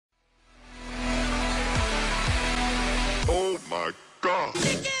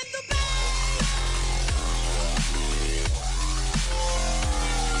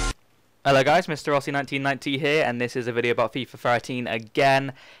Hello guys, Mr. Rossi 1990 here, and this is a video about FIFA 13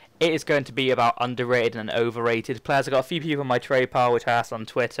 again. It is going to be about underrated and overrated players. I've got a few people on my trade pile which I asked on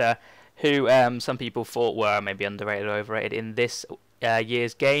Twitter who some people thought were maybe underrated or overrated in this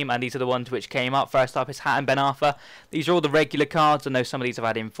year's game, and these are the ones which came up. First up is Hatton Ben Arthur. These are all the regular cards. I know some of these have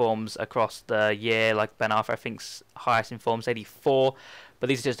had informs across the year, like Ben Arthur I think's highest informs 84. But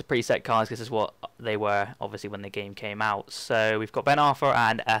these are just the preset cards. This is what they were, obviously, when the game came out. So we've got Ben Arthur,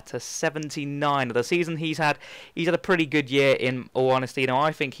 and at a 79 of the season he's had a pretty good year, in all honesty. Now,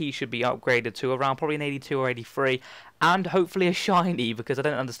 I think he should be upgraded to around probably an 82 or 83, and hopefully a shiny, because I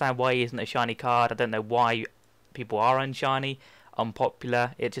don't understand why he isn't a shiny card. I don't know why people are unshiny,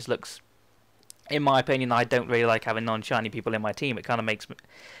 unpopular. It just looks... In my opinion, I don't really like having non-shiny people in my team. It kind of makes me,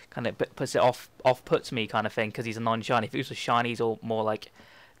 puts it puts me kind of thing, because he's a non-shiny. If he was a shiny, he's all more like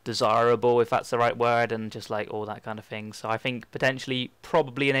desirable, if that's the right word, and just like all that kind of thing. So I think potentially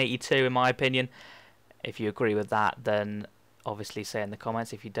probably an 82 in my opinion. If you agree with that, then obviously say in the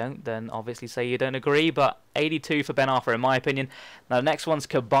comments. If you don't, then obviously say you don't agree. But 82 for Ben Arthur in my opinion. Now the next one's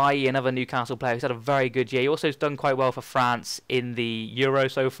Kabai, another Newcastle player who's had a very good year. He also has done quite well for France in the Euro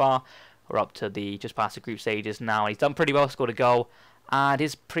so far. We're up to the just past the group stages now. He's done pretty well, scored a goal, and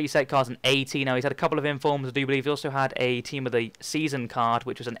his preset card's an 80. Now he's had a couple of informs, I do believe. He also had a team of the season card,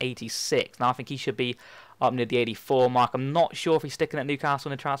 which was an 86. Now I think he should be up near the 84 mark. I'm not sure if he's sticking at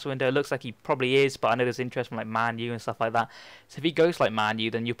Newcastle in the transfer window. It looks like he probably is, but I know there's interest from like Man U and stuff like that. So if he goes like Man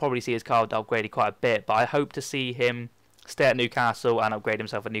U, then you'll probably see his card upgraded quite a bit. But I hope to see him stay at Newcastle and upgrade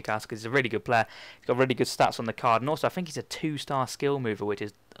himself at Newcastle, because he's a really good player. He's got really good stats on the card, and also I think he's a 2-star skill mover, which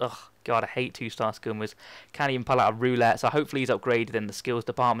is, ugh, God, I hate 2-star skill movers. Can't even pull out a roulette, so hopefully he's upgraded in the skills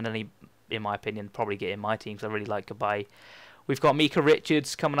department, and he, in my opinion, probably get in my team, because I really like Kabai. We've got Mika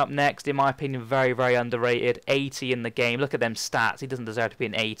Richards coming up next. In my opinion, very, very underrated. 80 in the game. Look at them stats. He doesn't deserve to be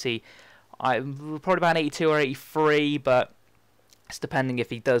an 80. Probably about an 82 or 83, but it's depending if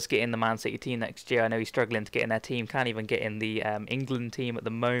he does get in the Man City team next year. I know he's struggling to get in their team. Can't even get in the England team at the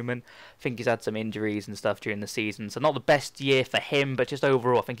moment. I think he's had some injuries and stuff during the season. So not the best year for him, but just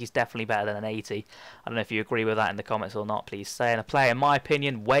overall, I think he's definitely better than an 80. I don't know if you agree with that in the comments or not. Please say. And a player, in my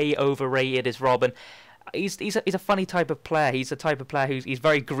opinion, way overrated is Robin. He's a funny type of player. He's the type of player he's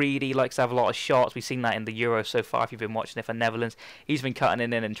very greedy, likes to have a lot of shots. We've seen that in the Euros so far, if you've been watching it for Netherlands. He's been cutting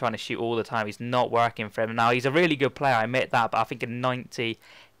in and trying to shoot all the time. He's not working for him. Now, he's a really good player, I admit that, but I think a 90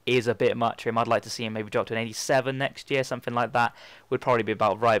 is a bit much for him. I'd like to see him maybe drop to an 87 next year, something like that would probably be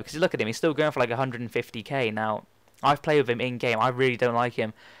about right. Because look at him, he's still going for like 150k. Now, I've played with him in-game. I really don't like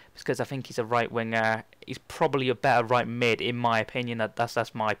him, because I think he's a right winger. He's probably a better right mid, in my opinion.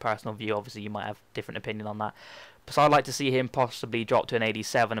 That's my personal view. Obviously, you might have a different opinion on that. So I'd like to see him possibly drop to an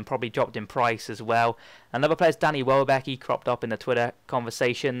 87, and probably dropped in price as well. Another player is Danny Welbeck. He cropped up in the Twitter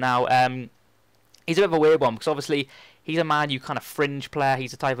conversation. Now, he's a bit of a weird one, because obviously he's a Man U kind of fringe player.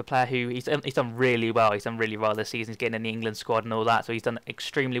 He's the type of player who he's done really well. He's done really well this season. He's getting in the England squad and all that, so he's done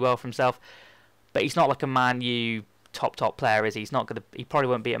extremely well for himself. But he's not like a Man U top player, is he? He's not gonna. He probably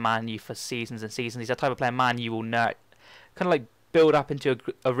won't be at Man U for seasons and seasons. He's the type of player Man U will kind of like build up into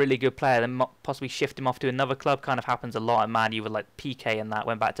a really good player, then possibly shift him off to another club. Kind of happens a lot at Man U with like PK and that.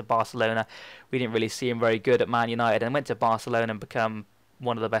 Went back to Barcelona. We didn't really see him very good at Man United, and went to Barcelona and become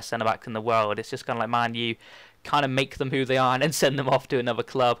one of the best centre backs in the world. It's just kind of like Man U kind of make them who they are and then send them off to another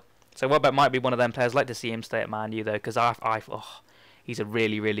club. So Welbeck might be one of them players. I'd like to see him stay at Man U though, because he's a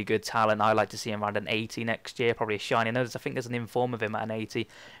really, really good talent. I like to see him around an 80 next year, probably a shiny. I think there's an inform of him at an 80.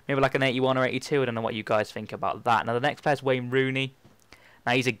 Maybe like an 81 or 82. I don't know what you guys think about that. Now, the next player is Wayne Rooney.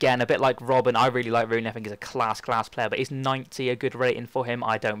 Now, he's, again, a bit like Robin. I really like Rooney. I think he's a class player. But is 90 a good rating for him?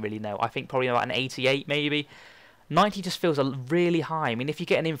 I don't really know. I think probably about an 88, maybe. 90 just feels really high. I mean, if you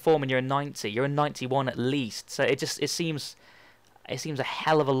get an inform and you're a 90, you're a 91 at least. So it seems a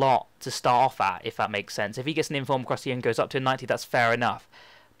hell of a lot to start off at, if that makes sense. If he gets an inform across the year and goes up to a 90, that's fair enough.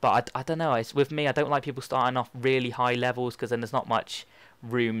 But I don't know. With me, I don't like people starting off really high levels, because then there's not much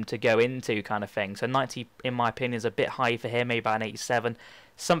room to go into, kind of thing. So 90, in my opinion, is a bit high for him. Maybe about an 87.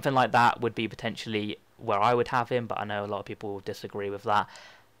 Something like that would be potentially where I would have him, but I know a lot of people will disagree with that.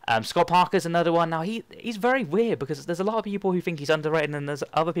 Scott Parker's another one. Now, he's very weird, because there's a lot of people who think he's underrated, and there's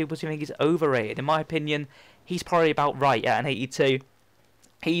other people who think he's overrated. In my opinion, he's probably about right at an 82.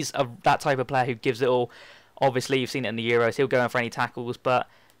 He's that type of player who gives it all. Obviously, you've seen it in the Euros. He'll go in for any tackles, but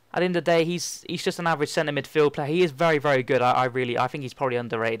at the end of the day, he's just an average centre midfield player. He is very, very good. I think he's probably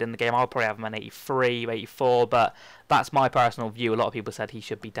underrated in the game. I'll probably have him an 83, 84, but that's my personal view. A lot of people said he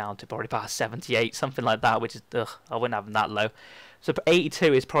should be down to probably about 78, something like that, which is, ugh, I wouldn't have him that low. So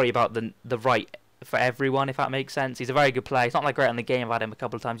 82 is probably about the right for everyone, if that makes sense. He's a very good player. He's not like great in the game. I've had him a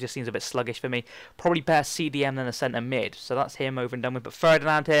couple of times. Just seems a bit sluggish for me. Probably better CDM than a centre mid. So that's him over and done with. But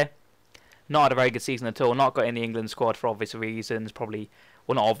Ferdinand here, not had a very good season at all. Not got in the England squad for obvious reasons. Probably,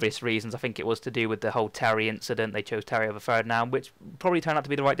 well, not obvious reasons. I think it was to do with the whole Terry incident. They chose Terry over Ferdinand, which probably turned out to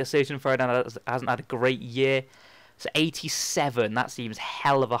be the right decision. Ferdinand hasn't had a great year. So 87, that seems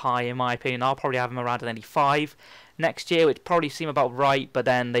hell of a high in my opinion. I'll probably have him around an 85 next year, which probably seem about right. But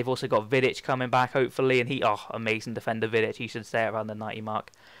then they've also got Vidic coming back, hopefully. And amazing defender Vidic. He should stay around the 90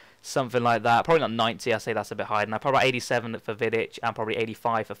 mark. Something like that. Probably not 90, I say that's a bit higher than that. Probably 87 for Vidic and probably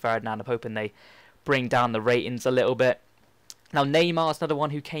 85 for Ferdinand. I'm hoping they bring down the ratings a little bit. Now, Neymar's another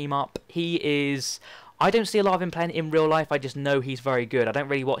one who came up. He is... I don't see a lot of him playing in real life. I just know he's very good. I don't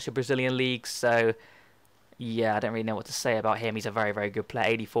really watch the Brazilian league, so... yeah, I don't really know what to say about him. He's a very, very good player.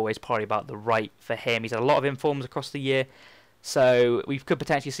 84 is probably about the right for him. He's had a lot of informs across the year. So we could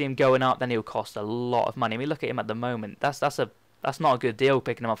potentially see him going up. Then he'll cost a lot of money. I mean, look at him at the moment. That's not a good deal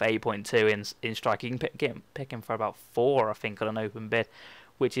picking him off 8.2 in strike. You can pick him for about 4, I think, on an open bid,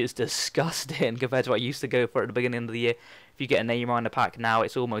 which is disgusting compared to what I used to go for at the beginning of the year. If you get a Neymar in the pack now,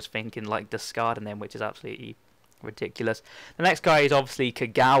 it's almost thinking like discarding him, which is absolutely ridiculous. The next guy is obviously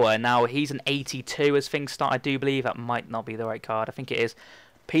Kagawa. Now, he's an 82 as things start, I do believe. That might not be the right card. I think it is.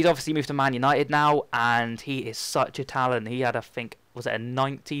 He's obviously moved to Man United now, and he is such a talent. He had, I think, was it a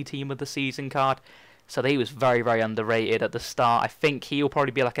 90 team of the season card? So he was very, very underrated at the start. I think he'll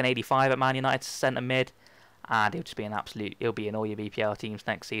probably be like an 85 at Man United centre mid, and he'll just be an absolute... he'll be in all your BPL teams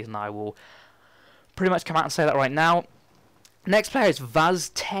next season. I will pretty much come out and say that right now. Next player is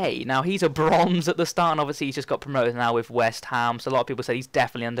Vaz Tay. Now, he's a bronze at the start, and obviously he's just got promoted now with West Ham. So a lot of people say he's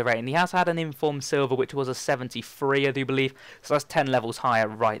definitely underrated. And he has had an informed silver, which was a 73, I do believe. So that's 10 levels higher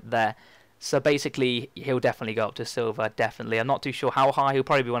right there. So basically, he'll definitely go up to silver, definitely. I'm not too sure how high. He'll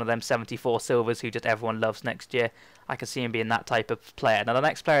probably be one of them 74 silvers who just everyone loves next year. I can see him being that type of player. Now, the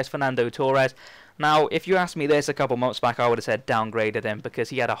next player is Fernando Torres. Now, if you asked me this a couple months back, I would have said downgraded him because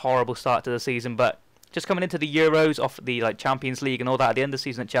he had a horrible start to the season, but... just coming into the Euros off the Champions League and all that at the end of the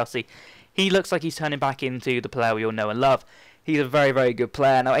season at Chelsea, he looks like he's turning back into the player we all know and love. He's a very, very good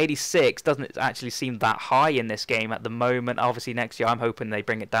player. Now, 86 doesn't actually seem that high in this game at the moment. Obviously, next year I'm hoping they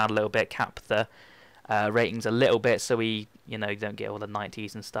bring it down a little bit, cap the ratings a little bit so we, don't get all the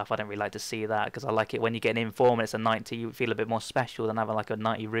 90s and stuff. I don't really like to see that because I like it when you get an inform and it's a 90, you feel a bit more special than having like a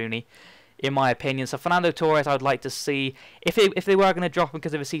 90 Rooney, in my opinion. So Fernando Torres, I would like to see, if they were going to drop him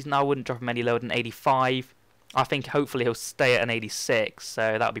because of a season, I wouldn't drop him any lower than 85. I think hopefully he'll stay at an 86,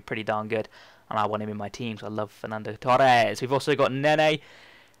 so that would be pretty darn good. And I want him in my team, so I love Fernando Torres. We've also got Nene,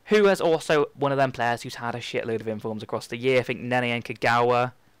 who is also one of them players who's had a shitload of informs across the year. I think Nene and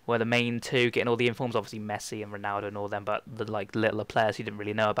Kagawa were the main two getting all the informs. Obviously Messi and Ronaldo and all them, but the littler players you didn't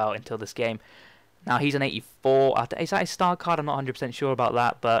really know about until this game. Now he's an 84. Is that his star card? I'm not 100% sure about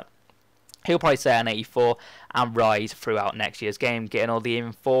that, but he'll probably stay an 84 and rise throughout next year's game, getting all the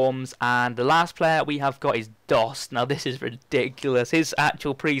informs. And the last player we have got is Dost. Now, this is ridiculous. His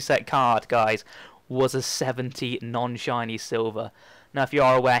actual preset card, guys, was a 70 non-shiny silver. Now, if you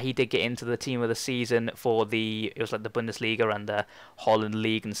are aware, he did get into the team of the season for it was like the Bundesliga and the Holland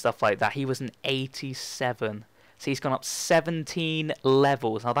League and stuff like that. He was an 87. So he's gone up 17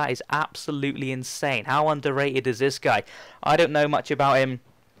 levels. Now, that is absolutely insane. How underrated is this guy? I don't know much about him.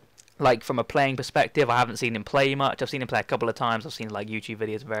 Like, from a playing perspective, I haven't seen him play much. I've seen him play a couple of times. I've seen, like, YouTube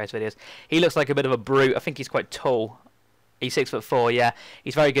videos and various videos. He looks like a bit of a brute. I think he's quite tall. He's 6'4", yeah.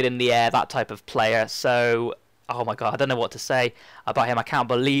 He's very good in the air, that type of player. So, oh my god, I don't know what to say about him. I can't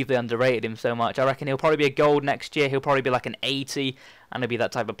believe they underrated him so much. I reckon he'll probably be a gold next year. He'll probably be like an 80, and he'll be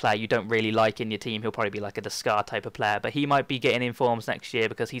that type of player you don't really like in your team. He'll probably be like a discard type of player. But he might be getting informs next year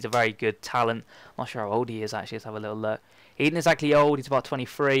because he's a very good talent. I'm not sure how old he is, actually. Let's have a little look. He isn't exactly old. He's about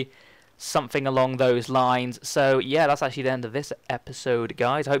 23. Something along those lines. So yeah, that's actually the end of this episode,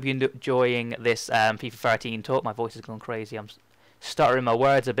 guys. I hope you're enjoying this FIFA 13 talk. My voice has gone crazy. I'm stuttering my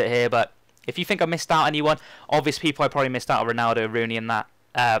words a bit here, but if you think I missed out anyone, obvious people I probably missed out Ronaldo, Rooney, and that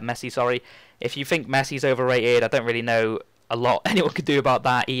Messi. Sorry. If you think Messi's overrated, I don't really know a lot anyone could do about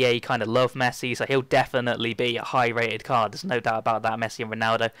that. EA kind of love Messi, so he'll definitely be a high-rated card. There's no doubt about that, Messi and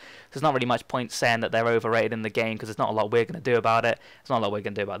Ronaldo. There's not really much point saying that they're overrated in the game because there's not a lot we're going to do about it. There's not a lot we're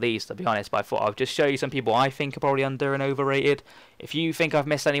going to do about these, to be honest, but I thought I'd just show you some people I think are probably under and overrated. If you think I've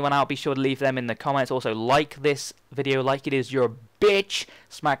missed anyone out, be sure to leave them in the comments. Also, like this video like it is your bitch.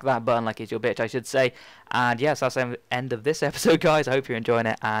 Smack that button like it's your bitch, I should say. And yes, that's the end of this episode, guys. I hope you're enjoying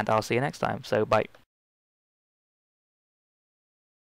it, and I'll see you next time. So, bye.